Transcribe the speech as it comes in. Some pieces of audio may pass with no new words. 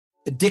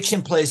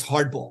Addiction plays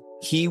hardball.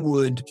 He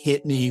would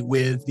hit me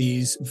with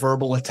these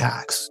verbal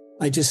attacks.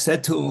 I just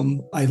said to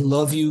him, I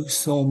love you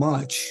so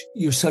much.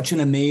 You're such an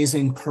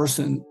amazing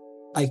person.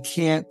 I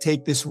can't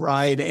take this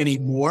ride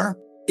anymore.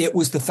 It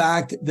was the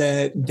fact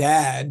that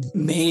Dad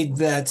made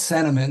that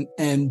sentiment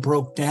and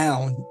broke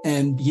down.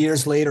 And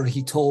years later,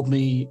 he told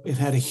me it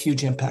had a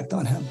huge impact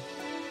on him.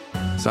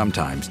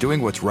 Sometimes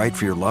doing what's right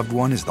for your loved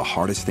one is the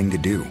hardest thing to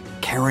do.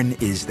 Karen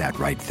is that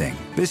right thing.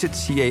 Visit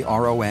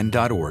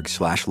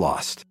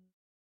caron.org/lost.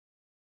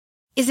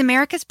 Is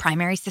America's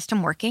primary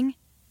system working?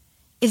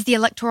 Is the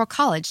Electoral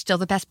College still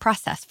the best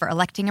process for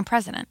electing a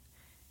president?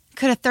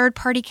 Could a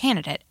third-party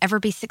candidate ever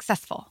be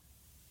successful?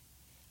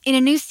 In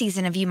a new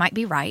season of You Might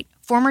Be Right,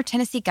 former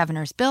Tennessee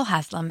governors Bill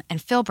Haslam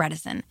and Phil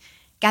Bredesen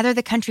gather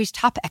the country's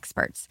top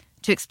experts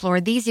to explore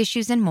these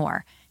issues and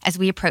more as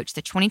we approach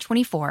the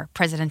 2024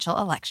 presidential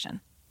election.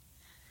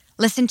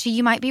 Listen to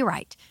You Might Be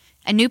Right,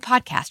 a new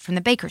podcast from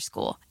the Baker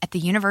School at the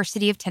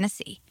University of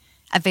Tennessee,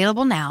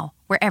 available now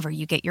wherever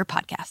you get your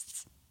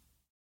podcasts.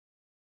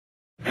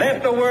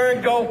 Let the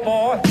word go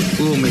forth.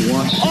 Fool me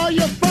once. Are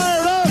you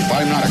fired up?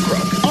 I'm not a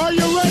crook. Are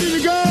you ready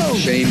to go?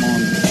 Shame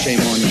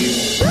on you.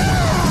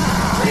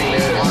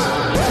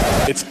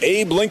 It's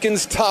Abe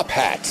Lincoln's Top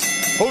Hat,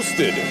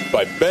 hosted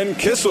by Ben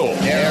Kissel.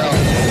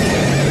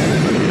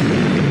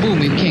 Fool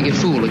me, can't get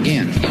fooled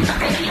again.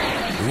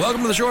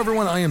 Welcome to the show,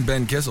 everyone. I am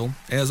Ben Kissel,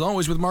 as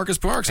always with Marcus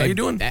Parks. How you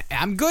doing?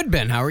 I'm good,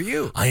 Ben. How are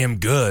you? I am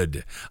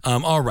good.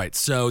 All right,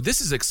 so this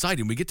is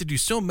exciting. We get to do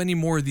so many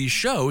more of these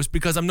shows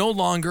because I'm no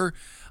longer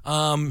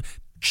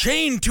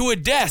chained to a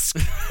desk.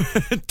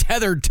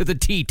 Tethered to the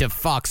teat of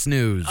Fox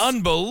News.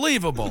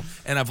 Unbelievable.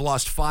 And I've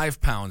lost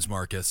 5 pounds,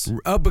 Marcus.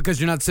 Oh, because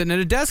you're not sitting at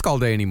a desk all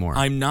day anymore.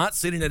 I'm not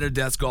sitting at a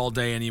desk all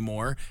day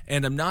anymore,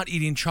 and I'm not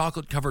eating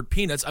chocolate-covered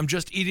peanuts. I'm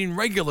just eating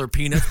regular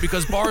peanuts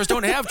because bars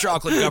don't have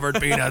chocolate-covered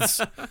peanuts.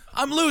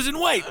 I'm losing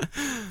weight.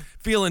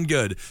 Feeling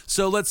good.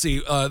 So let's see.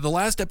 The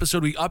last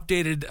episode, we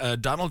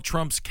updated Donald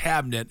Trump's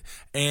cabinet,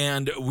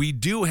 and we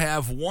do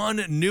have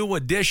one new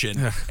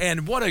addition.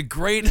 And what a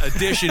great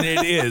addition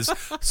it is,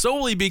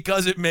 solely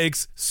because it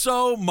makes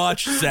so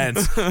much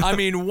sense. I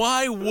mean,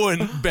 why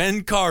wouldn't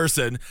Ben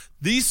Carson,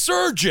 the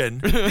surgeon,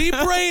 the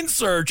brain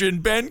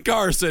surgeon, Ben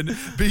Carson,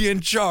 be in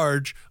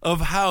charge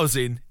of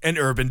housing and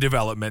urban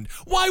development?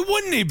 Why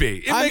wouldn't he be?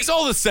 It makes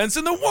all the sense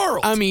in the world.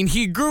 I mean,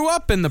 he grew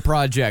up in the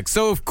project,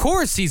 so of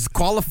course he's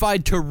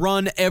qualified to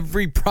run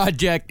every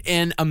project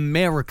in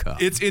America.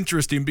 It's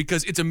interesting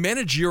because it's a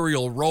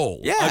managerial role.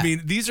 Yeah. I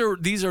mean, these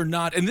are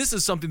not, and this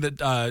is something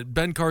that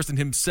Ben Carson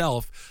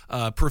himself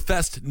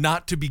professed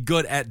not to be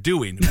good at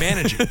doing,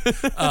 managing.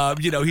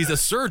 He's a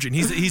surgeon.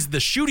 He's the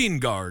shooting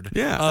guard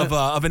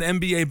of an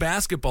NBA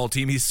basketball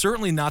team. He's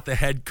certainly not the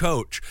head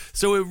coach.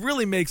 So it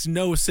really makes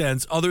no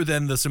sense other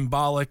than the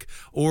symbolic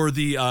or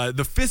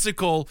the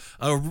physical,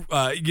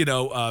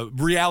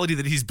 reality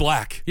that he's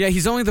black. Yeah,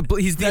 he's the only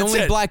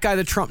black guy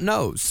that Trump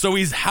knows. So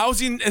he's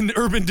housing and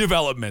urban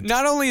development.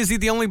 Not only is he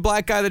the only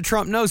black guy that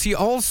Trump knows, he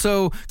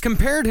also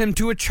compared him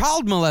to a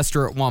child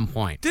molester at one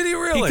point. Did he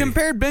really? He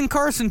compared Ben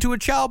Carson to a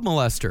child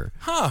molester.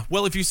 Huh.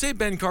 Well, if you say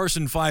Ben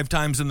Carson 5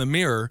 times in the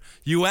mirror,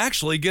 you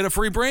actually get a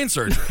free brain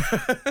surgery,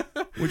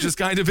 which is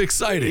kind of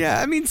exciting.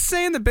 Yeah, I mean,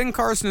 saying that Ben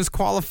Carson is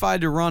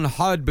qualified to run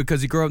HUD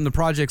because he grew up in the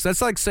projects,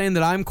 that's like saying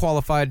that I'm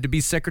qualified to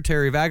be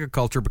Secretary of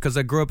Agriculture because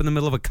I grew up in the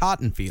middle of a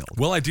cotton field.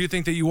 Well, I do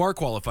think that you are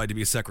qualified to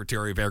be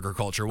Secretary of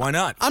Agriculture. Why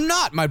not? I'm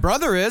not. My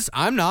brother is.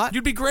 I'm not.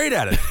 You'd be great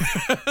at it.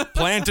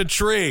 Plant a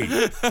tree.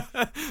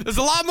 There's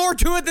a lot more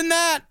to it than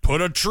that. Put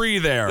a tree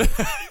there.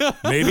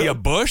 Maybe a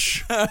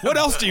bush? What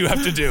else do you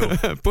have to do?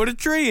 Put a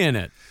tree in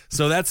it.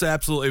 So that's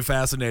absolutely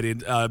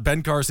fascinating.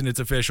 Ben Carson, it's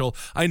official.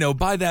 I know,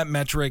 by that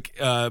metric,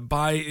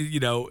 by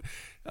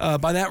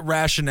that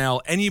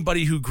rationale,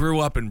 anybody who grew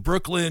up in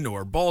Brooklyn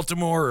or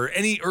Baltimore or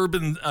any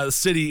urban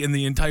city in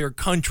the entire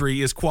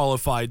country is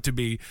qualified to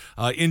be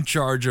in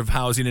charge of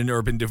housing and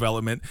urban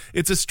development.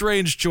 It's a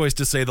strange choice,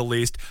 to say the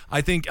least.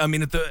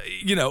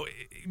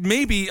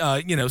 Maybe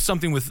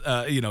something with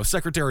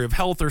Secretary of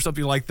Health or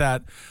something like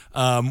that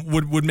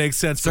would make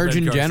sense.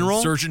 Surgeon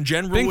General.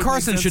 Ben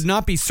Carson should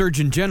not be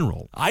Surgeon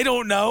General. I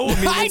don't know. I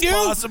mean, it's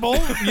possible.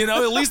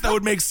 At least that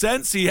would make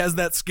sense. He has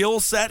that skill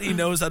set. He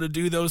knows how to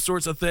do those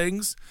sorts of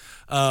things.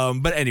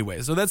 But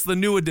anyway, so that's the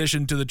new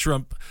addition to the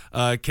Trump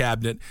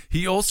cabinet.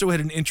 He also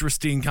had an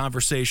interesting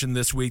conversation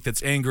this week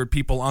that's angered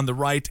people on the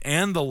right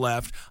and the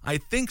left. I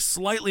think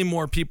slightly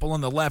more people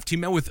on the left. He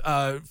met with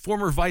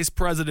former vice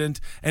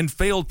president and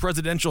failed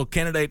presidential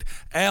candidate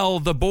Al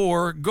the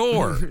Boar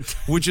Gore,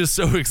 which is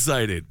so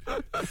exciting.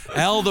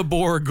 Al the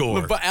Boar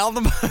Gore. Al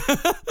the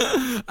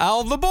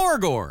Boar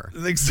Gore.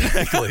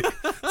 Exactly.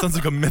 sounds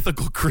like a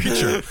mythical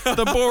creature.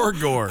 The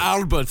Borgor.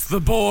 Albert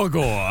the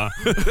Borgor.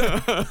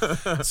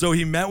 So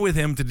he met with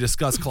him to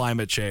discuss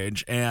climate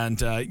change.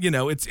 And,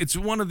 it's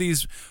one of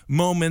these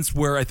moments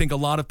where I think a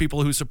lot of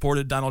people who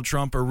supported Donald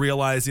Trump are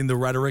realizing the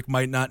rhetoric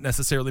might not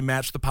necessarily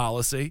match the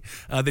policy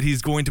that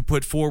he's going to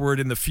put forward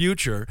in the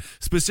future,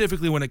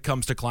 specifically when it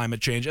comes to climate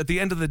change. At the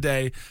end of the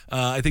day,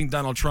 I think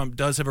Donald Trump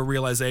does have a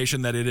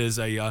realization that it is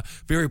a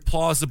very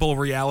plausible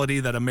reality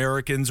that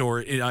Americans,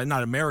 or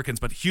not Americans,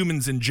 but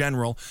humans in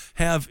general,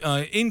 have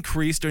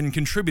increased and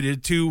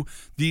contributed to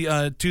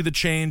the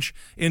change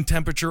in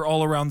temperature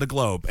all around the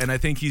globe. And I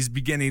think he's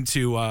beginning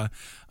to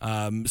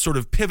sort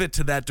of pivot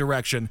to that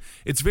direction.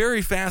 It's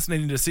very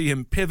fascinating to see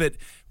him pivot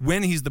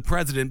when he's the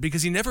president,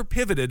 because he never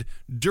pivoted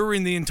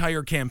during the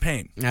entire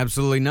campaign.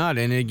 Absolutely not.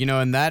 And,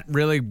 and that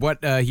really,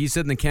 what he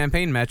said in the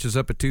campaign matches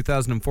up a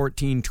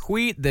 2014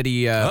 tweet that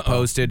he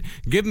posted.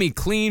 Give me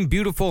clean,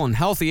 beautiful, and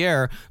healthy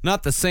air,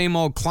 not the same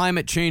old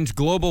climate change,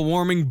 global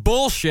warming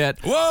bullshit.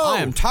 Whoa!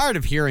 I am tired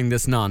of hearing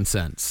this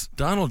nonsense.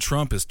 Donald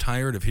Trump is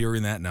tired of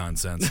hearing that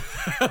nonsense.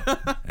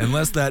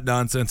 Unless that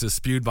nonsense is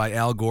spewed by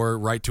Al Gore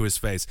right to his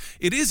face.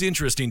 It is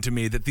interesting to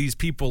me that these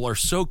people are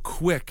so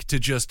quick to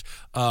just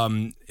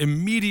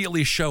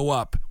immediately show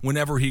up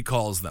whenever he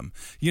calls them.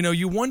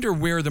 You wonder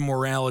where the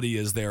morality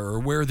is there, or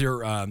where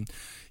they're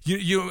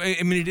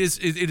it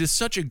is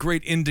such a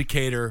great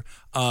indicator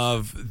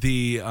of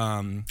the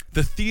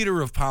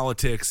theater of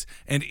politics,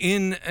 and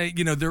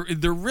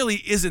there really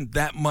isn't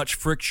that much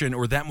friction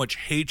or that much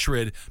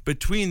hatred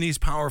between these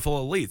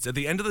powerful elites. At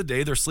the end of the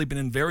day, they're sleeping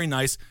in very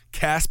nice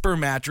Casper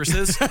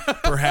mattresses.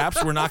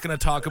 Perhaps we're not going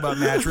to talk about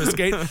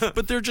MattressGate,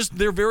 but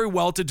they're very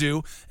well to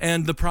do,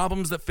 and the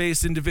problems that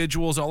face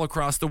individuals all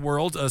across the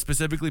world,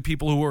 specifically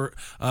people who are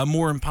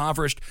more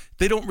impoverished,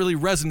 they don't really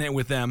resonate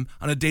with them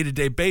on a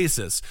day-to-day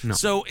basis. No.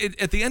 So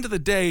at the end of the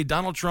day,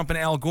 Donald Trump and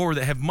Al Gore,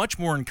 they have much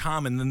more in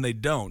common than they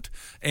don't,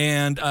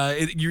 and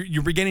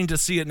you're beginning to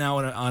see it now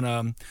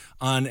on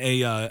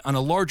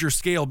a larger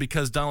scale,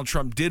 because Donald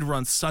Trump did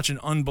run such an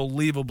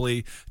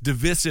unbelievably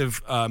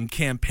divisive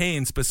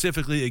campaign,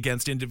 specifically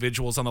against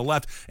individuals on the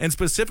left, and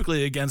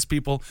specifically against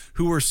people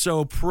who are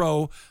so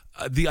pro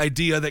the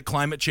idea that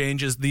climate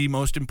change is the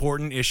most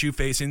important issue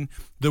facing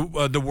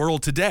the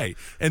world today.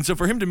 And so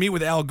for him to meet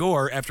with Al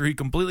Gore after he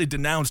completely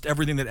denounced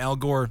everything that Al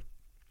Gore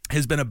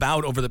has been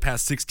about over the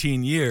past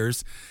 16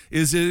 years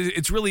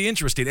it's really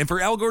interesting. And for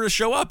Al Gore to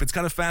show up, it's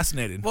kind of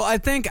fascinating. Well, I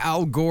think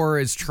Al Gore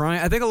is trying.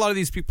 I think a lot of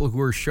these people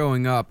who are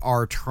showing up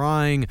are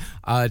trying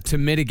to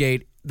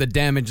mitigate the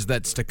damage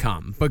that's to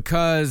come,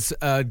 because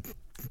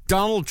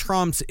Donald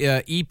Trump's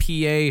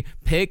EPA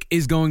pick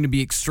is going to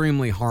be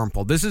extremely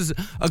harmful. This is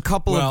a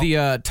couple of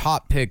the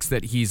top picks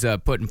that he's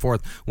putting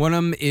forth. One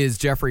of them is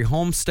Jeffrey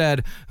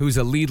Homestead, who's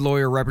a lead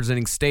lawyer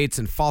representing states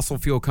and fossil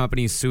fuel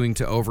companies suing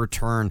to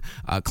overturn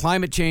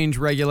climate change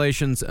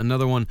regulations.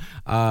 Another one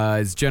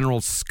is General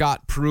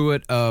Scott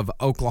Pruitt of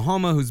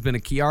Oklahoma, who's been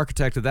a key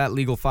architect of that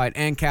legal fight,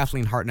 and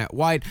Kathleen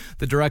Hartnett-White,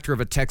 the director of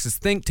a Texas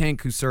think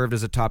tank who served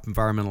as a top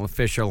environmental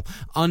official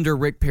under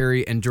Rick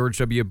Perry and George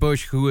W.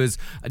 Bush, who has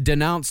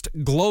denounced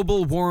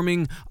global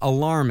warming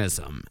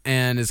alarmism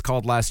and has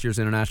called last year's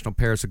International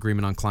Paris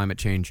Agreement on climate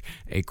change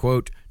a,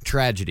 quote,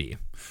 tragedy.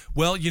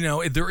 Well,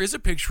 there is a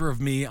picture of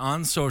me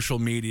on social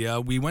media.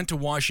 We went to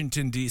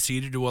Washington,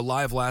 D.C. to do a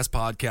live last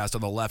podcast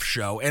on the Left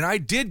Show, and I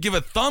did give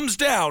a thumbs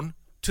down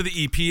to the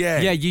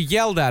EPA. Yeah, you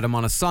yelled at him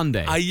on a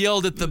Sunday. I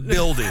yelled at the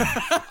building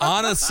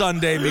on a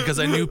Sunday because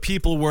I knew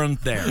people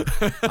weren't there.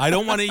 I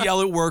don't want to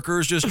yell at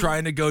workers just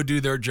trying to go do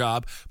their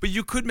job, but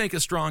you could make a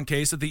strong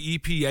case that the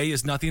EPA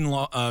is nothing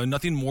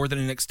more than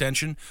an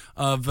extension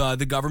of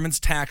the government's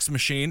tax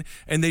machine,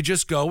 and they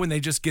just go and they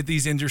just get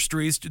these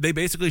industries. They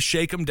basically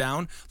shake them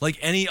down like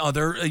any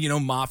other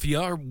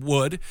mafia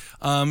would,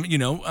 and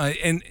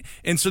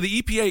so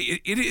the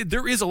EPA,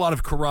 there is a lot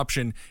of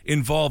corruption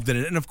involved in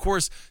it, and of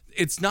course,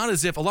 it's not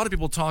as if a lot of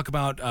people talk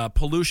about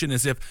pollution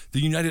as if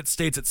the United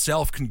States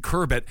itself can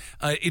curb it.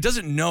 It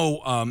doesn't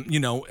know,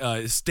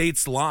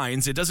 states'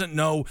 lines. It doesn't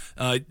know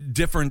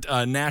different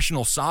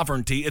national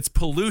sovereignty. It's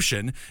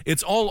pollution.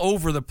 It's all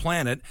over the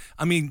planet.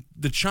 I mean,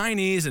 the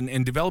Chinese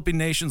and developing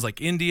nations like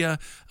India,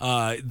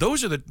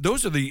 those are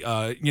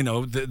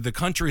the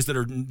countries that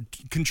are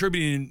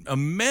contributing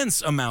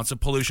immense amounts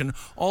of pollution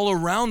all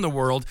around the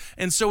world.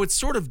 And so it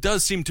sort of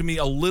does seem to me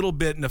a little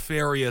bit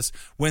nefarious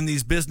when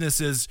these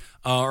businesses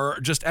are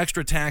just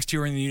extra taxed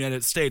here in the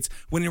United States,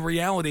 when in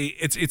reality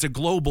it's a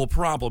global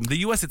problem. The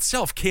U.S.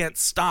 itself can't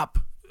stop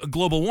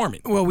global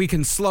warming. Well, we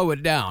can slow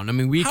it down. I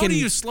mean, How do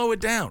you slow it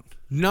down?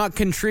 Not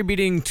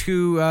contributing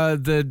to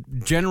the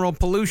general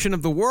pollution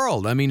of the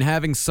world. I mean,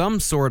 having some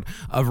sort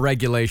of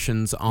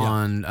regulations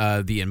on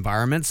the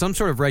environment, some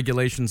sort of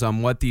regulations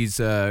on what these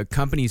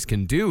companies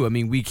can do. I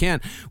mean, we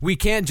can't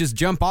just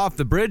jump off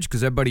the bridge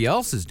because everybody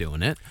else is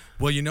doing it.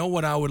 Well, you know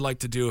what I would like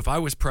to do? If I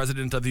was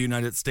president of the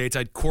United States,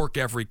 I'd cork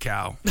every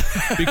cow.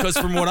 Because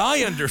from what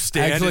I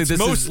understand, Actually, it's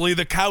mostly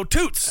the cow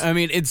toots. I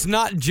mean, it's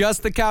not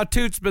just the cow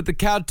toots, but the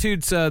cow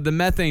toots, the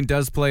methane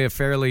does play a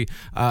fairly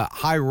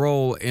high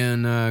role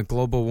in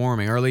global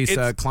warming, or at least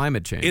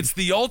climate change. It's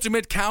the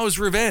ultimate cow's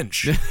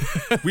revenge.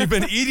 We've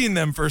been eating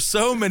them for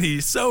so many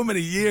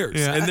years,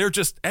 and they're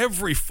just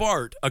every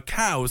fart, a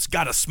cow's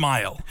got a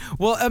smile.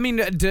 Well, I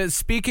mean,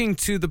 speaking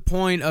to the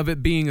point of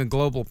it being a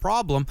global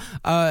problem,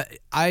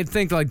 I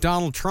think like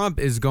Donald Trump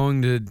is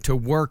going to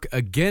work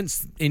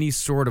against any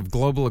sort of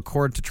global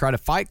accord to try to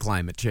fight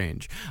climate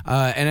change.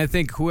 And I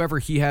think whoever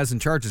he has in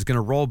charge is going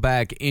to roll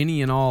back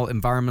any and all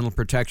environmental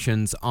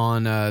protections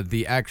on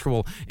the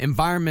actual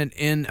environment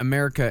in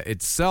America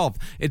itself.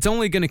 It's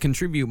only going to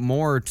contribute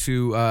more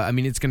to,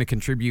 it's going to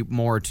contribute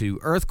more to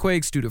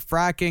earthquakes due to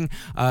fracking.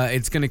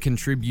 It's going to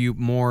contribute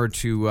more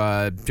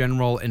to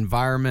general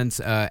environments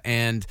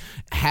and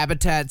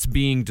habitats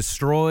being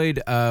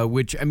destroyed,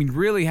 which, I mean,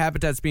 really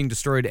habitats being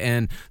destroyed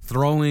and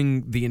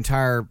throwing the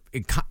entire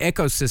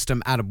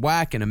ecosystem out of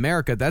whack in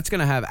America. That's going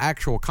to have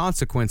actual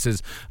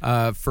consequences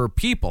for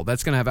people.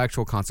 That's going to have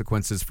actual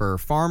consequences for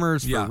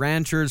farmers, for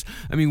ranchers.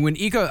 I mean,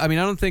 I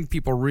don't think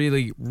people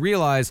really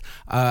realize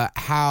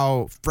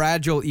how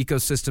fragile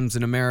ecosystems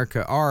in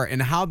America are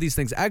and how these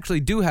things actually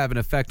do have an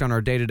effect on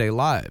our day-to-day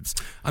lives.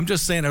 I'm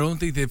just saying, I don't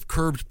think they've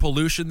curbed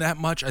pollution that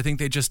much. I think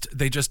they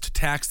just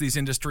tax these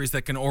industries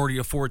that can already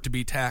afford to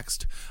be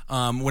taxed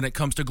when it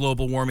comes to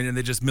global warming, and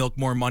they just milk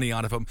more money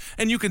out of them.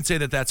 And you can say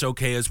that that's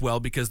okay as well,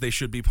 because they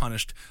should be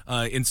punished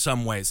in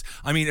some ways.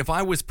 I mean, if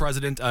I was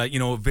president,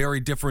 a very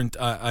different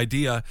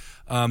idea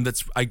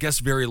that's, I guess,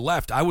 very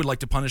left. I would like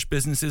to punish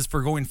businesses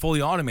for going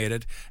fully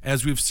automated,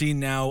 as we've seen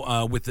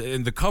now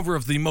in the cover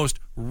of the most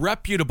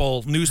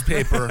reputable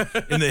newspaper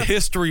in the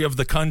history of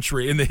the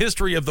country, in the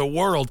history of the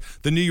world.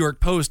 The New York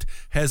Post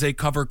has a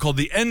cover called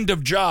 "The End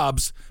of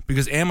Jobs,"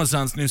 because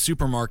Amazon's new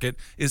supermarket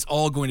is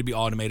all going to be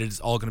automated. It's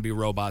all going to be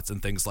robots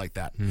and things like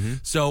that. Mm-hmm.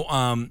 So,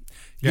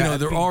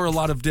 there are a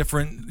lot of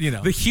different,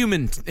 the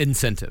human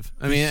incentive.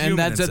 I mean, and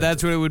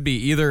that's what it would be.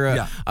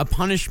 Either a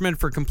punishment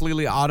for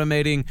completely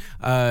automating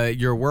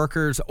your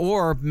workers,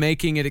 or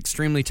making it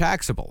extremely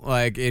taxable.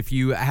 Like if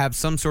you have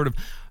some sort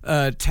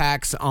of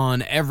tax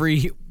on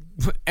every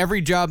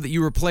job that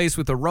you replace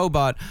with a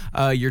robot,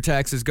 your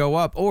taxes go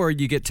up, or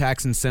you get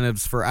tax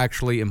incentives for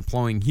actually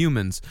employing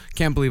humans.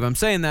 Can't believe I'm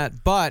saying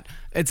that, but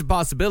it's a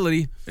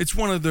possibility. It's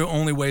one of the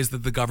only ways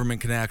that the government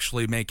can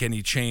actually make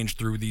any change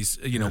through these,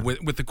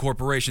 with the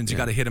corporations. You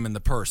got to hit them in the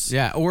purse.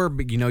 Yeah, or,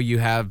 you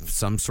have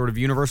some sort of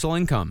universal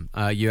income.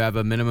 You have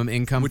a minimum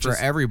income for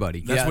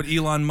everybody. That's what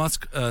Elon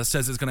Musk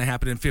says is going to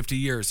happen in 50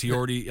 years. He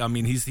already,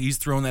 he's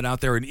thrown that out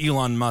there, and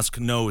Elon Musk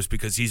knows,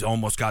 because he's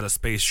almost got a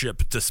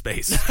spaceship to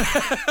space.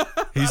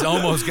 He's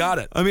almost got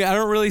it. I mean, I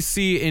don't really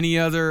see any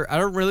other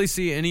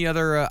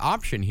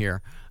option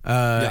here.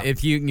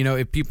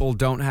 If people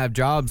don't have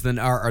jobs, then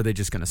are they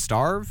just going to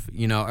starve?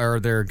 Are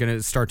there going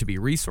to start to be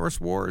resource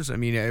wars? I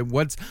mean,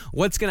 what's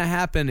going to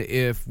happen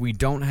if we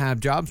don't have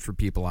jobs for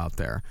people out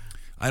there?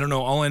 I don't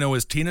know. All I know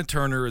is Tina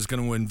Turner is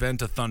going to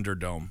invent a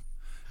Thunderdome.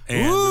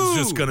 And there's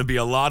just going to be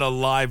a lot of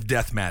live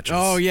death matches.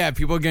 Oh, yeah.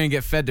 People are going to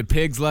get fed to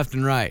pigs left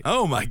and right.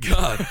 Oh, my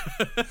God.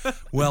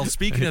 Well,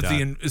 speaking of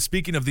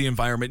the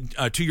environment,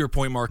 to your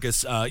point,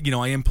 Marcus, I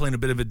am playing a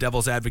bit of a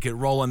devil's advocate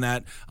role in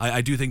that.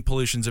 I do think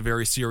pollution's a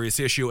very serious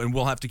issue, and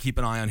we'll have to keep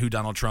an eye on who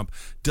Donald Trump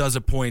does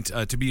appoint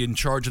to be in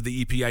charge of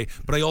the EPA.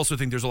 But I also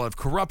think there's a lot of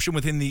corruption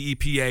within the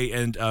EPA,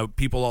 and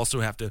people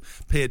also have to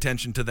pay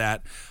attention to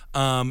that.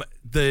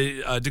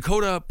 The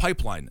Dakota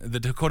pipeline, the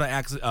Dakota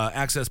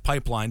Access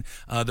Pipeline,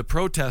 the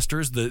protesters,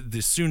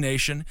 the Sioux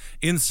Nation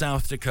in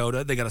South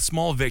Dakota, they got a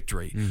small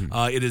victory.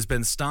 Mm-hmm. It has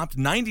been stopped.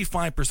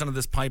 95% of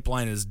this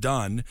pipeline is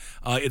done.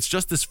 It's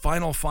just this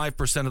final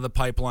 5% of the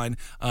pipeline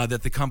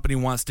that the company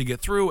wants to get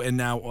through, and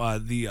now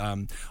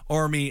the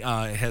Army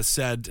has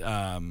said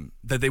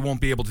that they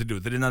won't be able to do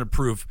it. They did not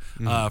approve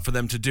for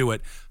them to do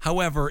it.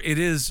 However, it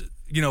is,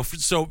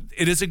 so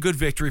it is a good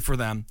victory for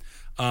them.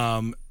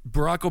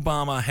 Barack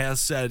Obama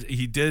has said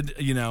he did,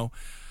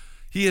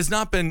 he has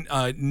not been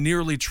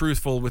nearly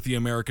truthful with the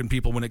American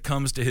people when it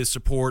comes to his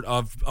support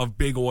of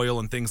big oil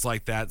and things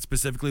like that,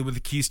 specifically with the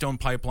Keystone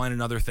Pipeline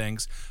and other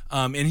things.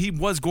 And he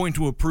was going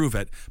to approve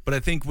it, but I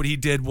think what he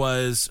did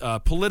was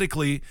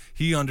politically,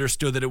 he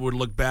understood that it would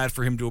look bad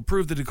for him to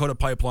approve the Dakota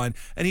Pipeline,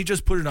 and he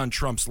just put it on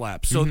Trump's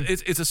lap. So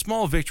it's a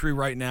small victory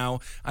right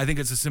now. I think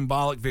it's a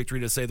symbolic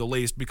victory, to say the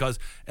least, because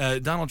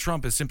Donald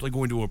Trump is simply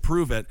going to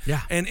approve it.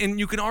 Yeah. And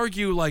you can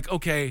argue, like,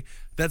 okay,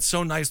 that's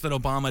so nice that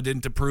Obama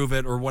didn't approve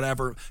it or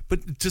whatever.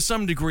 But to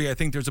some degree, I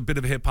think there's a bit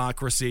of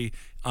hypocrisy,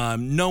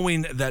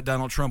 knowing that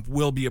Donald Trump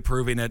will be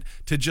approving it,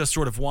 to just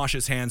sort of wash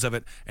his hands of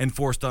it and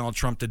force Donald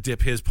Trump to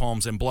dip his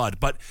palms in blood.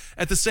 But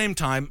at the same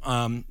time,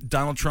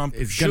 Donald Trump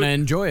is going to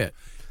enjoy it.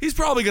 He's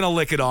probably going to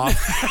lick it off.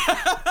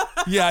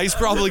 Yeah, he's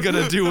probably going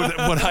to do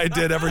what I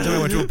did every time I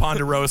went to a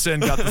Ponderosa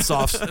and got the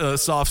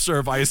soft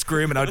serve ice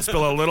cream, and I'd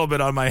spill a little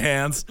bit on my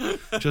hands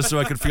just so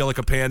I could feel like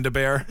a panda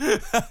bear.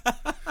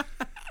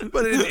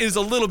 But it is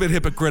a little bit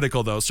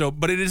hypocritical, though.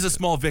 But it is a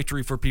small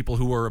victory for people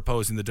who are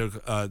opposing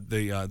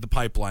the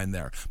pipeline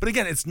there. But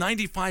again, it's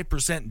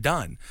 95%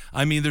 done.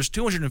 I mean, there's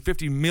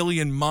 250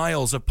 million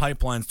miles of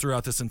pipelines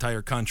throughout this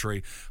entire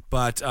country.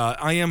 But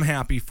I am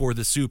happy for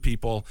the Sioux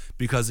people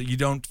because you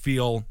don't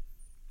feel.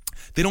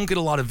 They don't get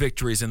a lot of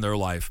victories in their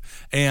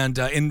life. And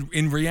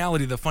in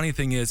reality, the funny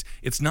thing is,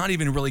 it's not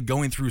even really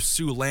going through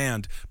Sioux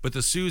land, but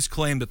the Sioux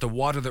claim that the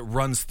water that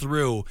runs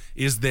through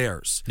is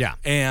theirs. Yeah.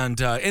 And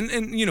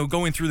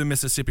going through the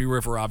Mississippi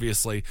River,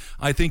 obviously,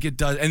 I think it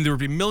does. And there would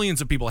be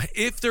millions of people.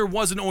 If there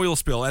was an oil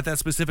spill at that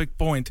specific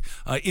point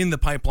in the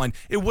pipeline,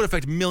 it would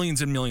affect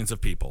millions and millions of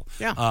people.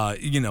 Yeah.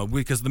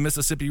 Because the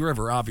Mississippi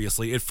River,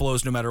 obviously, it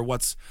flows no matter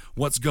what's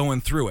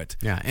going through it.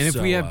 Yeah. And if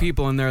we have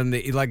people in there,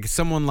 like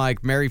someone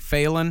like Mary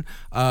Phelan,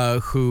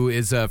 who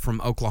is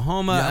from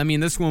Oklahoma. Yep. I mean,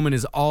 this woman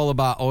is all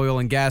about oil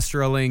and gas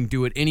drilling.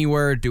 Do it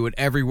anywhere, do it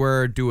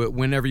everywhere, do it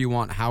whenever you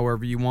want,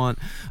 however you want.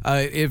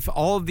 If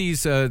all of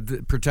these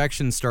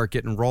protections start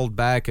getting rolled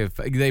back, if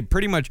they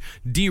pretty much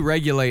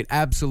deregulate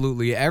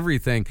absolutely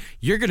everything,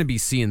 you're going to be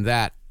seeing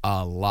that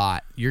a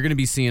lot. You're going to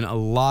be seeing a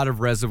lot of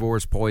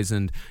reservoirs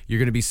poisoned. You're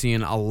going to be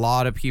seeing a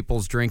lot of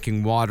people's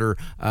drinking water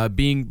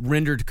being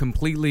rendered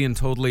completely and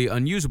totally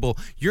unusable.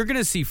 You're going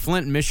to see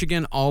Flint,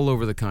 Michigan all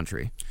over the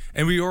country.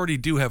 And we already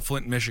do have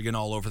Flint, Michigan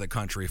all over the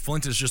country.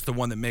 Flint is just the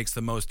one that makes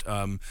the most,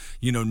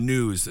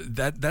 news.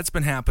 That's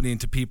been happening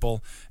to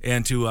people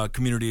and to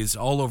communities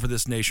all over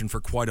this nation for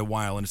quite a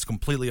while, and it's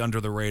completely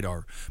under the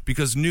radar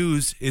because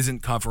news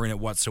isn't covering it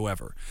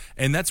whatsoever.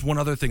 And that's one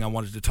other thing I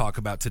wanted to talk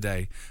about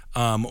today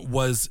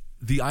was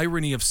the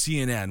irony of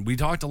CNN. We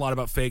talked a lot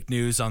about fake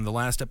news on the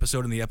last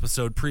episode and the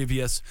episode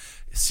previous.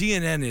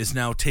 CNN is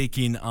now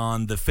taking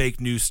on the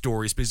fake news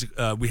stories.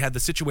 We had the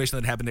situation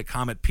that happened at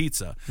Comet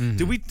Pizza.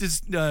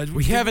 Mm-hmm.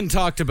 We haven't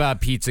talked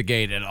about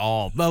Pizzagate at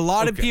all. A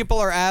lot of people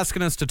are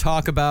asking us to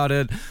talk about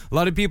it. A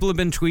lot of people have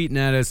been tweeting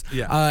at us.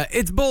 Yeah.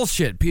 It's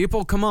bullshit,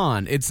 people. Come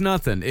on. It's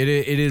nothing. It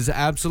is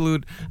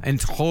absolute and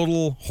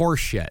total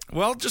horseshit.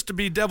 Well, just to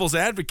be devil's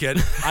advocate,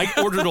 I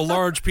ordered a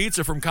large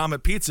pizza from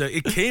Comet Pizza.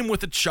 It came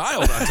with a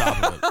child on top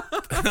of it.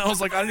 And I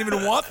was like, I didn't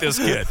even want this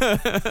kid.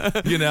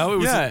 It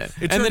was.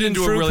 It turned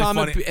into a really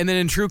funny. And then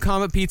in true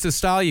Comet Pizza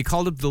style, you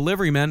called up the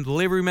delivery man. The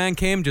delivery man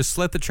came, just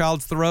slit the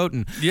child's throat,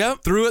 and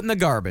threw it in the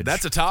garbage.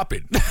 That's a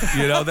topping.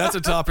 That's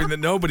a topping that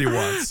nobody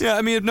wants. Yeah,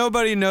 I mean, if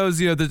nobody knows,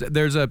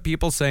 there's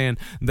people saying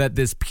that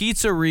this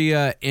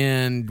pizzeria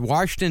in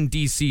Washington,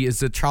 D.C.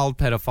 is a child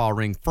pedophile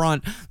ring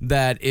front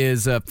that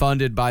is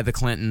funded by the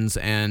Clintons,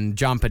 and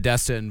John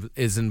Podesta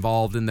is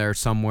involved in there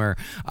somewhere.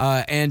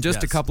 And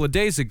just a couple of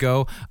days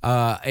ago,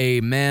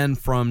 a man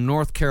from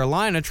North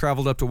Carolina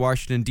traveled up to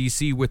Washington,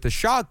 D.C. with a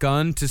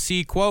shotgun to see,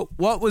 quote,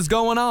 what was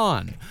going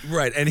on.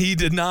 Right, and he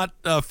did not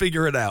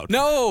figure it out.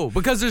 No,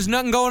 because there's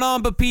nothing going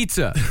on but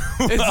pizza.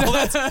 Well,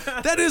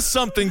 that is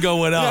something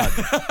going on.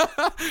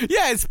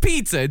 Yeah, it's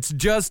pizza. It's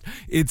just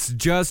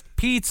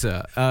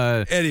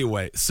pizza.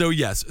 Anyway, so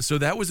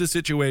that was a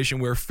situation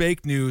where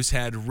fake news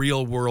had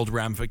real world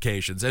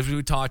ramifications. As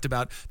we talked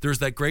about, there's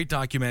that great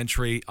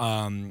documentary,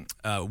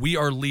 We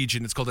Are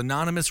Legion. It's called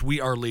Anonymous We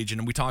Are Legion,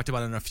 and we talked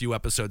about it a few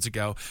episodes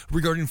ago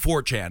regarding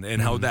 4chan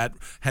and how that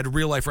had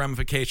real life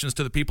ramifications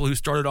to the people who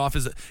started off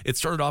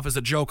as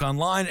a joke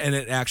online, and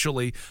it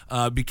actually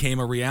became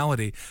a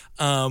reality.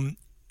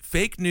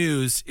 Fake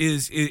news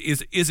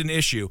is an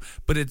issue,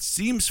 but it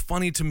seems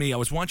funny to me. I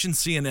was watching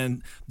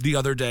CNN the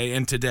other day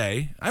and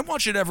today. I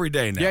watch it every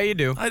day now. Yeah, you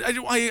do.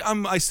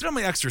 I sit on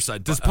my exercise.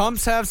 Does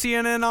Pumps have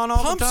CNN on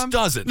all the time? Pumps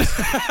doesn't.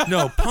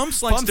 No,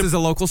 Pumps is a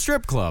local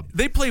strip club.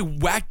 They play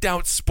Whacked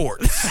Out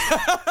Sports.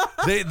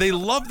 They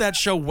love that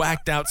show,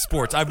 Whacked Out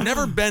Sports. I've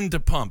never been to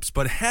Pumps,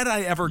 but had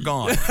I ever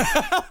gone,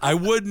 I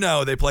would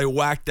know they play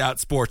Whacked Out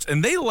Sports,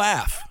 and they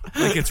laugh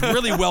like it's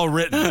really well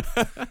written,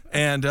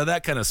 and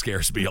that kind of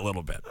scares me a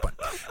little bit. But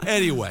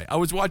anyway, I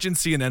was watching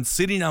CNN,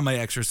 sitting on my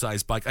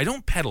exercise bike. I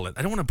don't pedal it.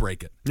 I don't want to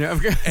break it. Yeah,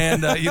 okay.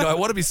 And I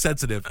want to be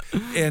sensitive.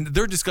 And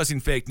they're discussing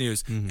fake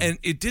news, and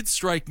it did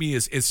strike me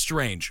as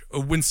strange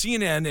when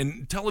CNN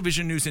and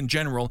television news in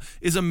general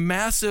is a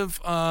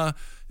massive.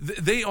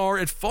 They are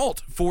at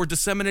fault for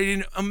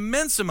disseminating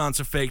immense amounts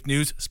of fake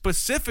news,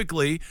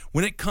 specifically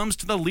when it comes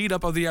to the lead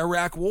up of the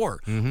Iraq War.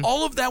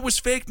 All of that was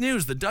fake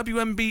news. The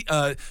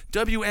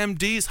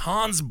WMD's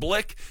Hans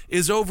Blick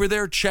is over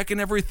there checking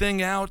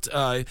everything out.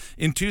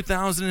 In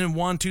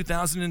 2001,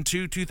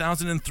 2002,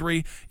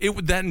 2003,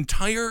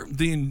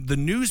 the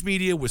news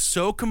media was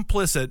so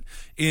complicit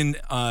in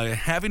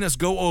having us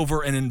go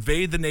over and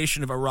invade the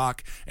nation of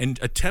Iraq and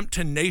attempt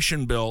to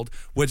nation build,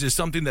 which is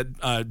something that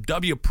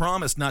W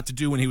promised not to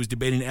do when he was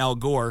debating Al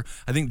Gore.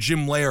 I think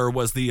Jim Lehrer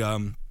was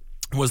the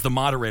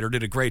moderator,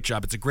 did a great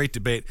job. It's a great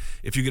debate.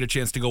 If you get a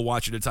chance to go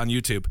watch it, it's on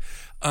YouTube.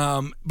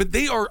 But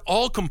they are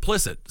all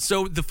complicit.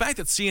 So the fact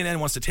that CNN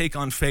wants to take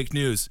on fake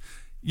news,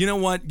 you know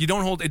what?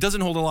 It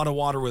doesn't hold a lot of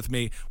water with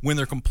me when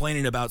they're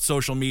complaining about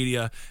social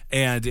media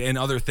and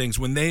other things,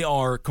 when they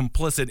are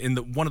complicit in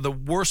one of the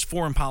worst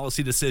foreign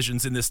policy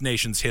decisions in this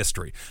nation's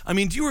history. I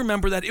mean, do you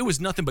remember that? It was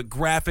nothing but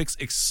graphics,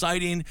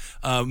 exciting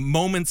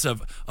moments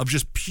of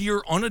just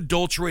pure,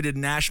 unadulterated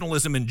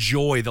nationalism and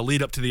joy the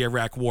lead up to the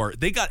Iraq War.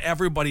 They got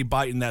everybody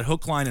biting that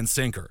hook, line, and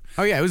sinker.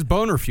 Oh, yeah, it was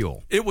boner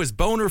fuel. It was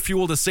boner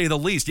fuel, to say the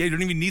least. Yeah, you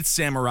don't even need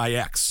Samurai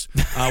X,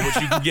 which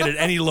you can get at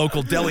any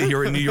local deli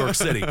here in New York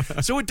City.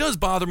 So it does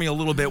bother me a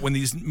little bit when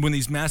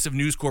these massive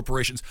news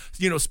corporations,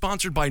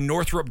 sponsored by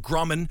Northrop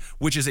Grumman,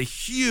 which is a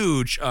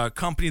huge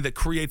company that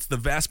creates the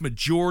vast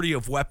majority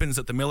of weapons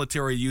that the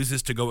military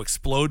uses to go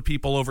explode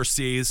people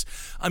overseas.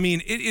 I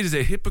mean, it is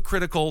a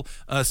hypocritical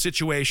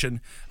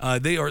situation.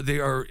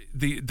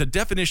 The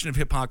definition of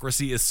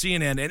hypocrisy is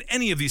CNN and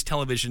any of these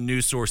television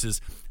news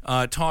sources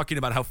talking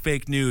about how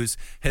fake news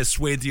has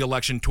swayed the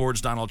election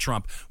towards Donald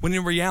Trump, when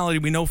in reality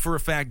we know for a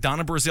fact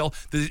Donna Brazile,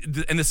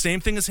 and the same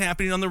thing is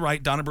happening on the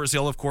right. Donna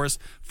Brazile, of course,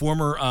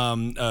 former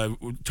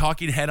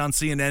talking head on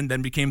CNN,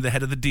 then became the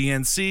head of the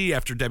DNC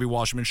after Debbie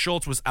Wasserman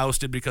Schultz was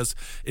ousted because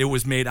it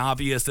was made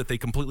obvious that they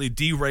completely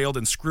derailed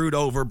and screwed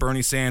over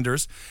Bernie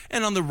Sanders.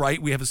 And on the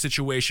right, we have a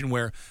situation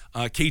where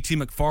KT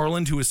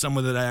McFarland, who is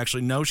someone that I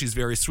actually know, she's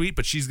very sweet,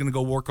 but she's going to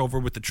go work over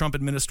with the Trump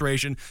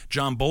administration.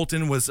 John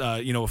Bolton was,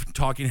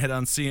 talking head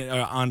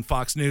on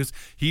Fox News.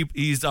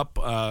 He's up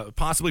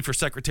possibly for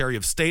Secretary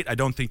of State. I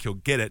don't think he'll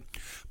get it,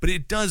 but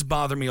it does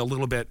bother me a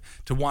little bit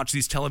to watch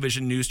these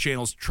television news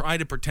channels try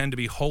to pretend to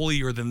be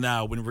holier than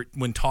thou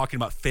when talking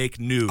about fake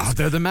news. Oh,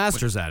 they're the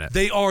masters at it.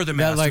 They are the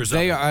masters.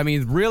 I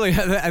mean, really,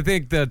 I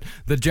think that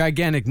the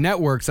gigantic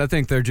networks, I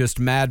think they're just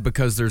mad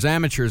because there's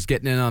amateurs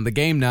getting in on the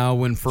game now,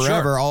 when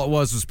forever all it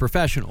was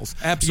professionals.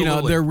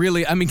 Absolutely. They're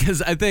really,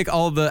 because I think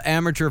all the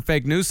amateur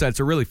fake news sites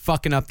are really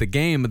fucking up the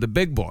game of the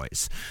big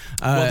boys.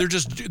 Well,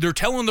 they're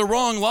telling the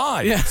wrong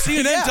lie. Yeah.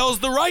 CNN tells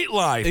the right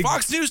lie.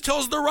 Fox News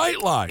tells the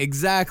right lie.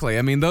 Exactly.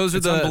 I mean, those are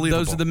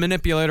the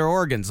manipulator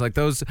organs. Like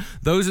those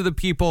are the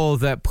people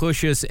that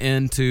push us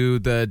into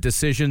the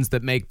decisions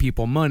that make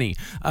people money.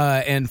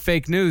 And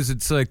fake news,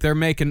 it's like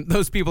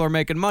those people are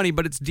making money,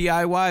 but it's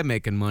DIY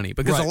making money,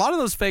 because a lot of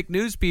those fake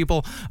news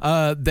people,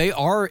 they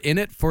are in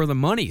it for the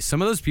money.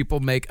 Some of those people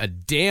make a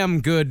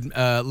damn good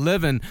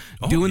living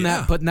doing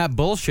that, putting that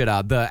bullshit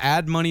out. The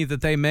ad money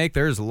that they make,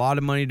 there's a lot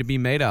of money to be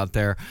made out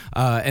there.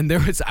 And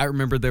I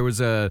remember there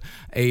was a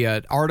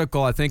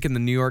article, I think in the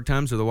New York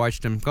Times or the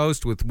Washington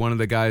Post, with one of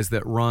the guys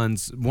that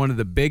runs one of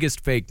the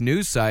biggest fake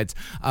news sites,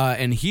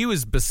 and he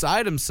was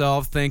beside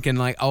himself thinking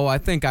like, oh, I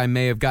think I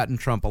may have gotten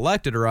Trump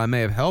elected, or I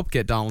may have helped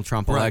get Donald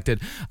Trump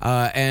elected.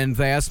 And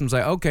they asked him,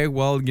 like, okay,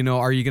 well,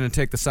 are you going to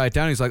take the site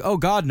down? He's like, oh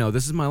God, no,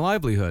 this is my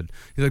livelihood.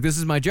 He's like, this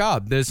is my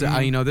job. This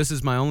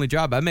is my only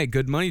job. I make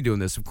good money doing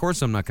this. Of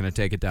course I'm not going to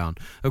take it down.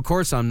 Of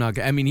course I'm not.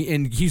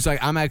 And he's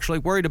like, I'm actually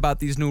worried about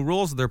these new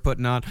rules that they're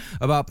putting out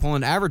about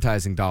pulling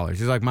advertising dollars.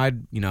 He's like,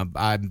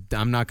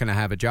 I'm not going to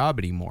have a job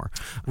anymore.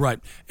 Right.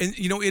 And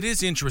it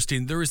is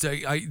interesting. There was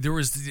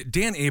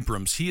Dan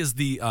Abrams. He is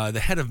the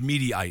head of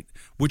Mediaite,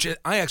 which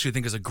I actually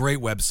think is a great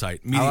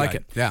website. Mediaite. I like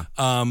it. Yeah.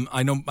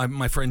 I know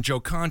my friend Joe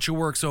Concha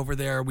works over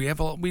there. We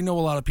know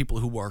a lot of people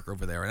who work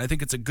over there, and I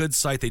think it's a good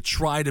site. They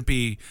try to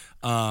be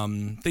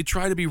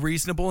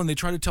reasonable, and they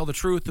try to tell the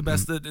truth the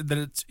best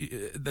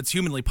that's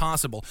humanly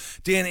possible.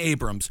 Dan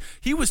Abrams,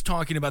 he was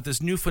talking about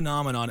this new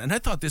phenomenon, and I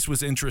thought this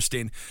was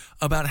interesting,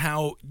 about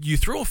how you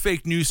throw a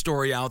fake news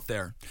story out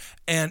there,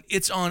 and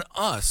it's on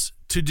us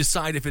to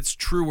decide if it's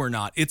true or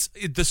not.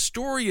 The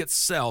story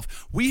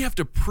itself, we have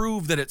to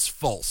prove that it's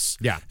false.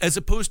 Yeah. As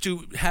opposed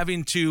to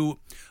having to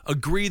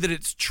agree that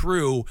it's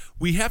true,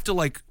 we have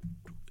to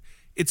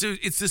it's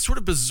this sort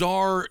of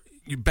bizarre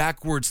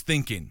backwards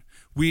thinking.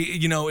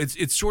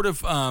 It's sort of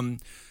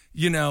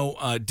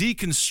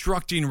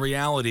deconstructing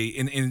reality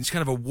in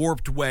kind of a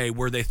warped way,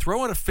 where they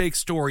throw out a fake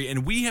story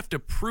and we have to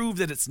prove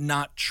that it's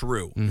not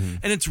true. Mm-hmm.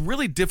 And it's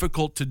really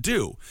difficult to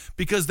do,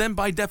 because then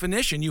by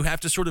definition you have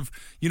to sort of,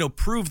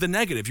 prove the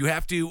negative. You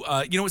have to,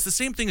 it's the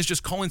same thing as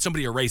just calling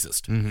somebody a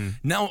racist. Mm-hmm.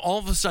 Now, all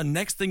of a sudden,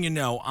 next thing you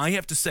know, I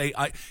have to say,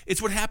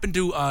 it's what happened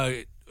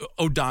to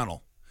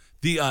O'Donnell.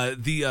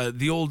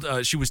 The old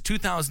she was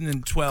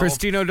 2012.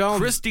 Christine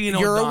O'Donnell.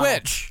 You're a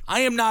witch.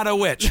 I am not a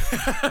witch.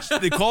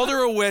 They called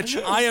her a witch.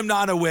 I am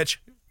not a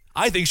witch.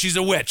 I think she's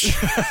a witch.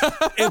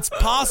 It's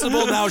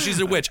possible now she's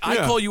a witch. I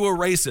call you a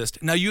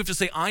racist. Now you have to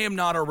say, I am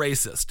not a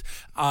racist.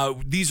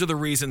 These are the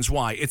reasons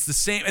why. It's the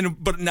same.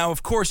 But now,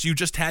 of course, you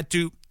just had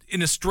to,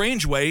 in a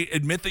strange way,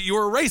 admit that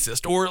you're a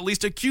racist, or at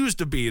least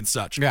accused of being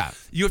such. Yeah.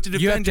 You have to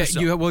defend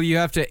yourself. You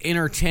have to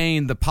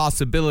entertain the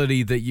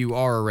possibility that you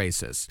are a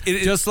racist.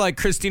 Just like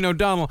Christine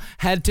O'Donnell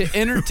had to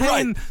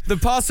entertain the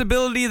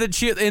possibility that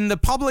she, in the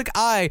public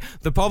eye,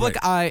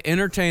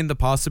 entertained the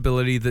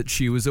possibility that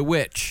she was a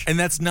witch. And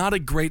that's not a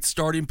great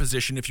starting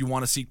position if you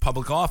want to seek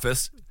public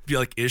office, be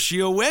like, is she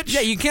a witch?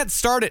 Yeah, you can't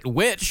start at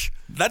witch.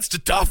 That's the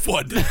tough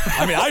one.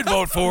 I mean, I'd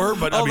vote for her,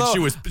 but Although, I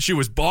mean, she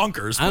was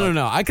bonkers. I don't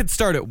know. I could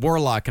start at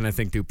warlock and I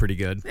think do pretty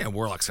good. Yeah,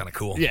 warlock's kind of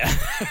cool. Yeah.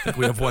 I think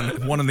we have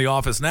one in the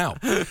office now,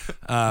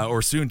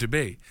 or soon to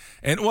be.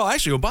 And well,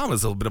 actually,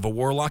 Obama's a little bit of a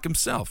warlock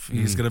himself.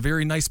 He's got a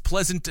very nice,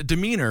 pleasant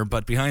demeanor,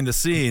 but behind the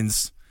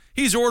scenes,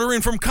 he's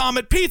ordering from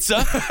Comet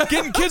Pizza,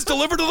 getting kids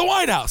delivered to the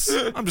White House.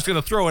 I'm just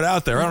going to throw it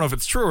out there. I don't know if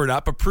it's true or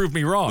not, but prove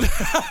me wrong.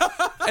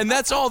 And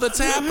that's all that's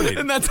happening.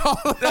 And that's all.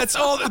 That's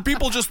all.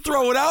 People just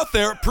throw it out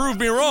there, prove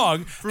me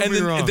wrong, and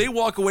then they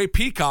walk away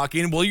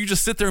peacocking. Well, you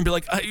just sit there and be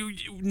like,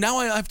 now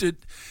I have to,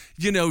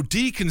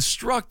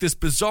 deconstruct this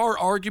bizarre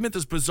argument,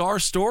 this bizarre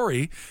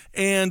story,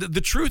 and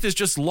the truth is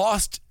just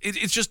lost.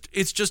 It's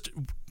just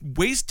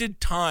wasted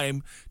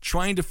time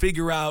trying to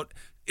figure out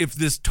if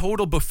this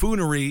total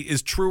buffoonery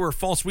is true or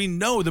false. We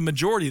know the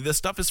majority of this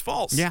stuff is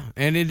false. Yeah,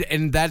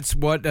 and that's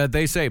what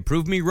they say.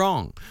 Prove me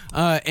wrong.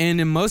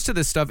 And in most of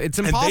this stuff, it's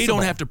impossible. And they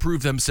don't have to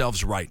prove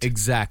themselves right.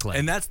 Exactly.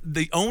 And that's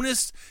the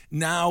onus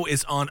now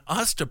is on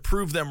us to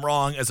prove them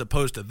wrong as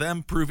opposed to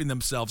them proving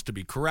themselves to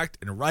be correct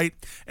and right.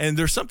 And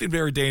there's something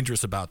very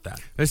dangerous about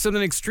that. There's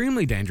something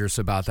extremely dangerous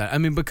about that. I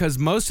mean, because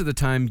most of the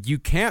time you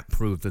can't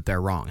prove that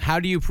they're wrong. How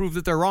do you prove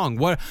that they're wrong?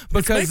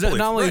 Because not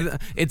only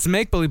it's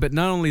make-believe, but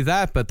not only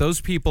that, but those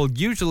people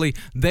usually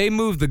they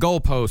move the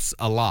goalposts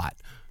a lot.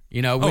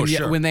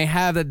 When they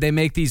have it, they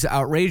make these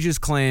outrageous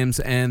claims,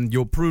 and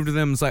you'll prove to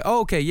them, it's like,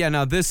 oh, okay, yeah,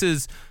 now this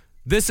is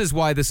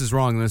why this is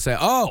wrong. And they'll say,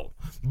 oh,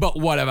 but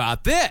what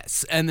about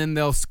this? And then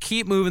they'll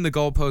keep moving the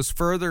goalposts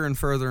further and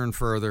further and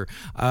further,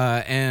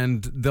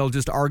 and they'll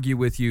just argue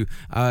with you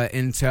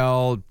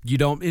until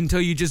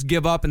you just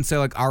give up and say,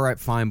 like, all right,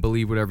 fine,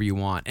 believe whatever you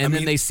want. And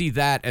then they see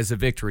that as a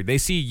victory. They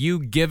see you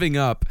giving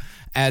up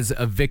as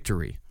a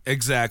victory.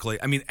 Exactly.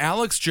 I mean,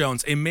 Alex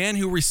Jones, a man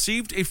who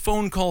received a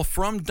phone call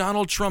from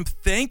Donald Trump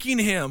thanking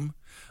him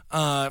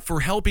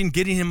for helping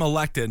getting him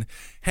elected,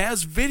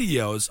 has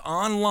videos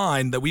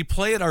online that we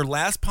play at our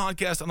last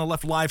podcast on the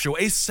Left Live show,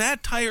 a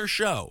satire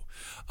show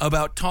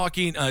about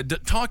talking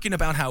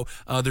about how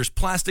there's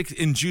plastic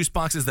in juice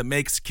boxes that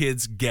makes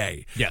kids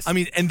gay. Yes. I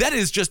mean, and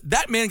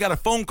that man got a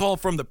phone call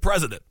from the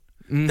president.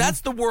 Mm-hmm.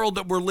 That's the world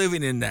that we're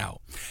living in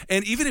now.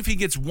 And even if he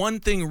gets one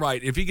thing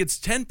right, if he gets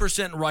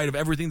 10% right of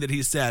everything that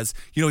he says,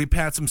 he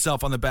pats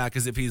himself on the back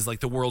as if he's like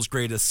the world's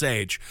greatest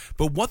sage.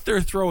 But what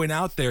they're throwing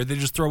out there, they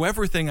just throw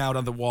everything out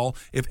on the wall.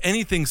 If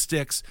anything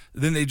sticks,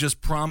 then they just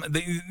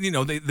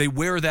they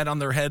wear that on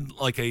their head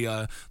like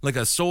a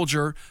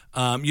soldier,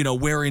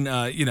 wearing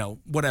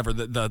whatever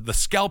the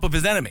scalp of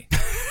his enemy.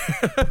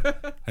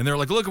 And they're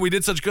like, look, we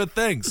did such good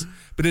things.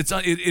 But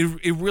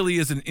it really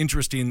is an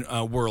interesting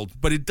world.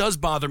 But it does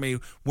bother me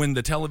when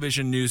the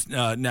television news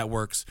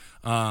networks,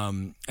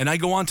 and I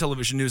go on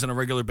television news on a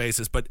regular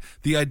basis, but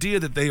the idea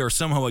that they are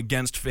somehow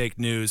against fake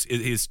news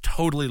is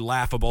totally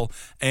laughable,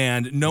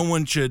 and no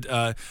one should,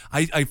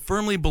 I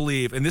firmly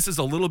believe, and this is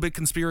a little bit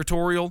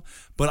conspiratorial,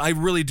 but I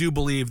really do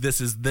believe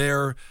this is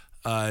their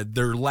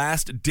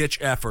last-ditch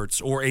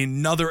efforts or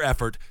another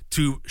effort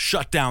to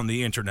shut down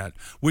the internet,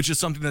 which is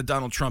something that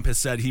Donald Trump has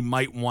said he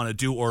might want to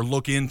do or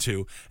look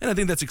into, and I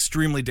think that's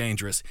extremely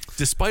dangerous.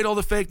 Despite all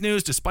the fake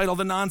news, despite all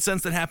the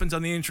nonsense that happens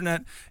on the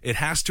internet, it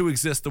has to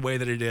exist the way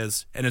that it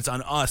is, and it's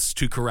on us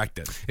to correct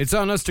it. It's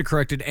on us to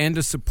correct it and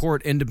to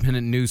support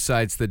independent news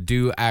sites that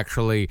do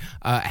actually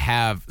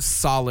have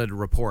solid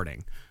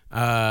reporting.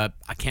 I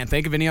can't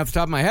think of any off the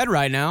top of my head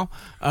right now.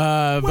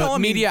 But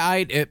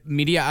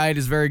Mediaite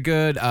is very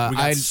good. We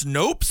got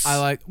Snopes.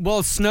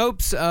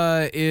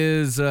 Snopes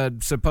is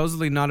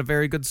supposedly not a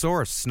very good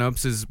source.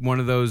 Snopes is one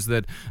of those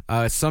that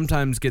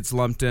sometimes gets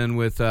lumped in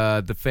with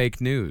the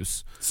fake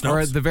news. Snopes. Or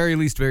at the very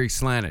least, very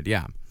slanted,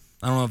 yeah.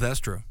 I don't know if that's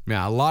true.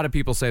 Yeah, a lot of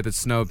people say that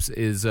Snopes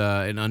is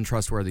an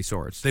untrustworthy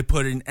source. They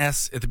put an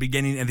S at the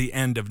beginning and the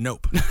end of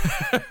Nope.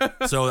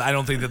 So I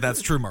don't think that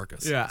that's true,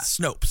 Marcus. Yeah.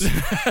 Snopes.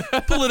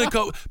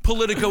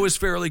 Politico is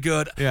fairly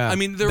good. Yeah. I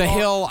mean,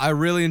 Hill, I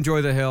really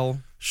enjoy The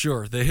Hill.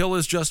 Sure. The Hill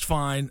is just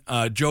fine.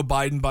 Joe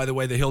Biden, by the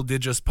way, The Hill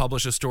did just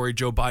publish a story.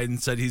 Joe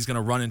Biden said he's going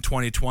to run in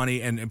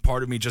 2020, and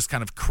part of me just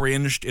kind of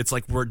cringed. It's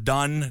like, we're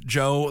done,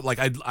 Joe. Like,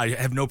 I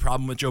have no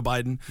problem with Joe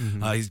Biden.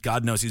 Mm-hmm.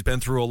 God knows he's been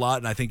through a lot,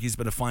 and I think he's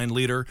been a fine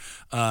leader,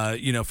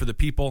 for the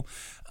people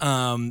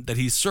that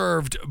he's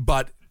served.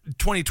 But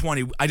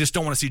 2020, I just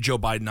don't want to see Joe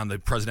Biden on the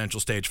presidential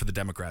stage for the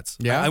Democrats.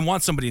 Yeah. I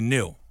want somebody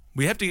new.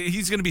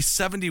 He's going to be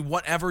 70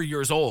 whatever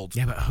years old.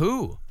 Yeah, but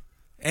who?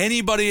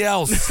 Anybody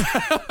else.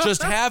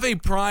 Just have a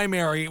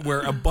primary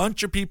where a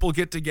bunch of people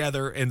get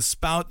together and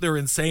spout their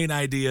insane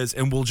ideas,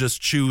 and we'll just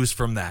choose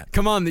from that.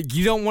 Come on,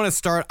 you don't want to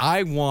start.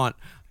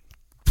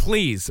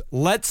 Please,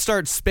 let's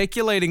start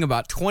speculating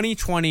about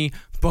 2020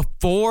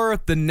 before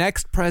the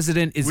next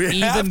president is We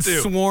have even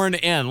to. sworn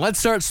in. Let's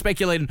start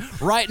speculating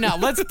right now.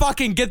 Let's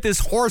fucking get this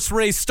horse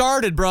race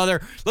started,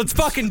 brother. Let's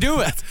fucking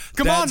do it.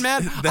 Come on,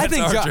 man. That's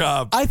our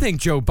job. I think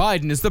Joe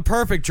Biden is the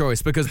perfect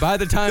choice because by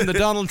the time the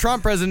Donald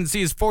Trump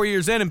presidency is 4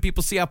 years in and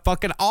people see how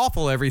fucking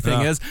awful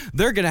everything is,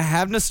 they're going to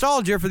have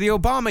nostalgia for the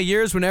Obama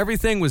years when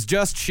everything was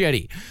just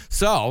shitty.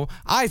 So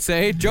I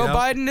say Joe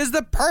Biden is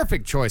the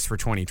perfect choice for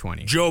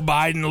 2020. Joe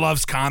Biden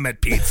loves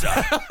Comet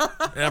Pizza.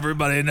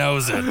 Everybody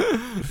knows it.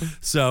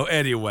 So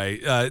anyway,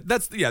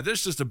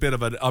 there's just a bit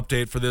of an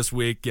update for this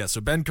week. Yeah,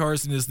 so Ben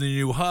Carson is the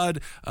new HUD.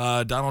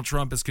 Donald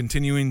Trump is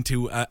continuing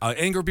to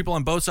anger people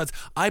on both sides.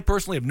 I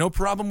personally have no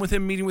problem with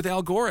him meeting with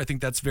Al Gore. I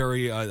think that's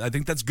I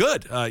think that's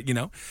good.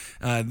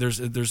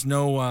 There's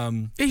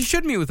no. He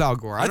should meet with Al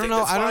Gore. I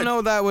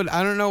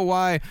don't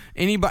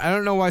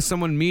know why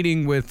someone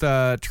meeting with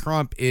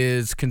Trump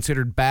is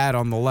considered bad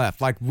on the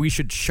left. Like we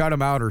should shut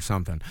him out or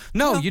something.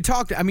 No. You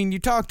talk to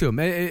him.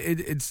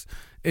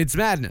 It's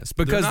madness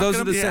because They're not those are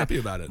gonna the be same. happy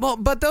about it. Well,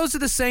 but those are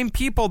the same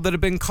people that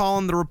have been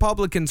calling the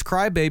Republicans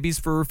crybabies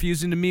for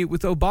refusing to meet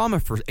with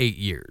Obama for 8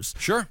 years.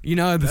 Sure,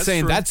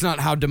 saying that's not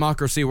how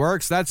democracy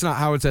works. That's not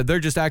how it's said. They're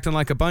just acting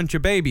like a bunch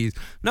of babies.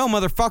 No,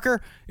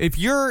 motherfucker. If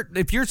you're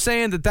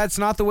saying that that's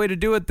not the way to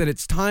do it, then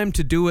it's time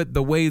to do it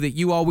the way that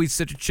you always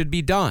said it should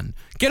be done.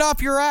 Get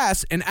off your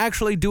ass and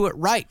actually do it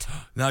right.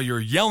 Now you're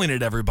yelling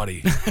at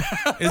everybody.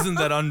 Isn't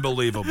that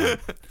unbelievable?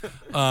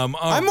 I'm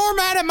more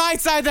mad at my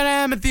side than I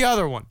am at the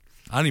other one.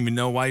 I don't even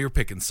know why you're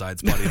picking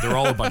sides, buddy. They're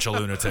all a bunch of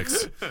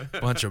lunatics,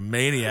 bunch of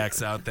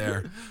maniacs out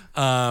there.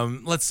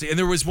 Let's see. And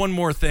there was one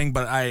more thing,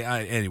 but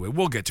anyway,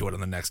 we'll get to it on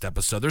the next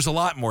episode. There's a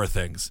lot more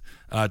things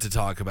to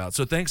talk about.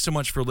 So thanks so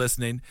much for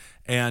listening.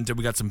 And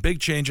we got some big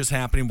changes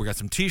happening. We got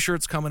some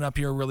T-shirts coming up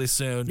here really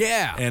soon.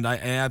 Yeah. And I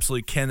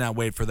absolutely cannot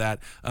wait for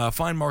that.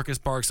 Find Marcus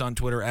Parks on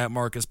Twitter at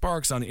Marcus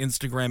Parks, on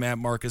Instagram at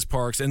Marcus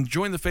Parks, and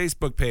join the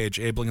Facebook page,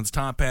 Abe Lincoln's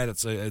Top Hat.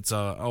 It's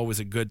always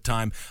a good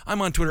time.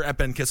 I'm on Twitter at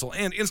Ben Kissel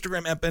and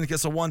Instagram at Ben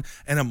Kissel1,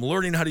 and I'm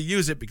learning how to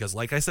use it because,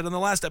 like I said in the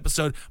last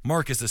episode,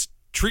 Marcus is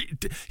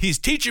he's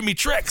teaching me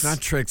tricks.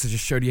 Not tricks. I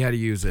just showed you how to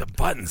use it. The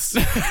buttons.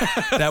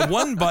 That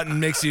one button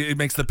makes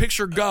the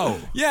picture go.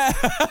 Yeah.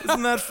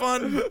 Isn't that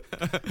fun?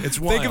 It's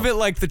wild. Think of it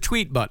like the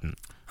tweet button.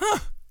 Huh.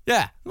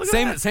 Yeah.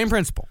 Same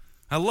principle.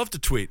 I love to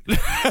tweet.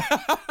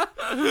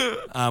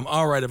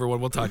 All right, everyone.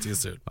 We'll talk to you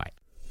soon. Bye.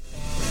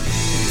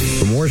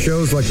 For more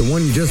shows like the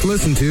one you just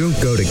listened to,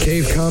 go to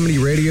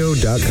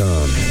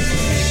cavecomedyradio.com.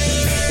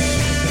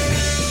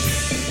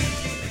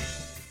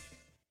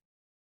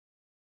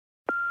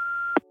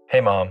 Hey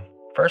Mom,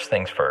 first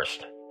things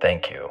first,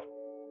 thank you.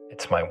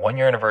 It's my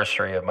 1-year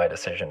anniversary of my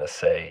decision to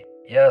say,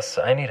 yes,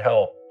 I need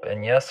help,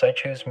 and yes, I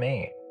choose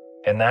me.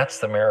 And that's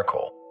the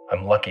miracle.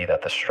 I'm lucky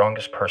that the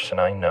strongest person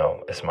I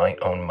know is my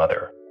own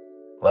mother.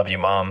 Love you,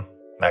 Mom.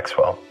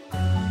 Maxwell.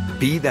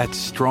 Be that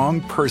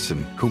strong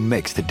person who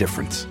makes the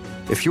difference.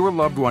 If your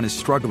loved one is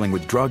struggling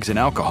with drugs and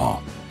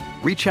alcohol,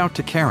 reach out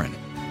to Karen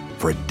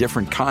for a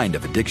different kind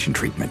of addiction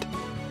treatment.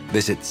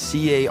 Visit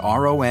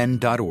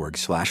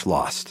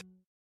caron.org/lost.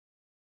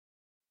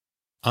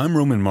 I'm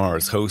Roman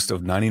Mars, host of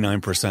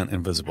 99%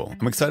 Invisible.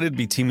 I'm excited to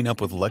be teaming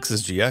up with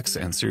Lexus GX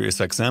and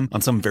SiriusXM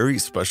on some very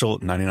special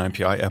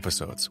 99PI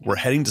episodes. We're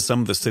heading to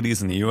some of the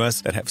cities in the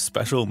U.S. that have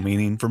special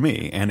meaning for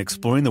me and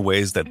exploring the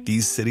ways that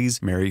these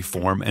cities marry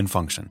form and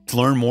function. To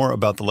learn more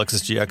about the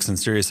Lexus GX and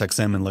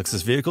SiriusXM and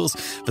Lexus vehicles,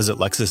 visit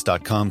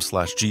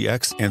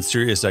lexus.com/GX and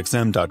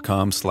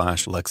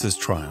SiriusXM.com/Lexus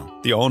Trial.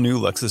 The all-new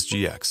Lexus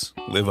GX.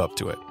 Live up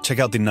to it. Check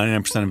out the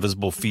 99%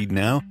 Invisible feed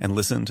now and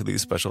listen to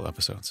these special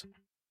episodes.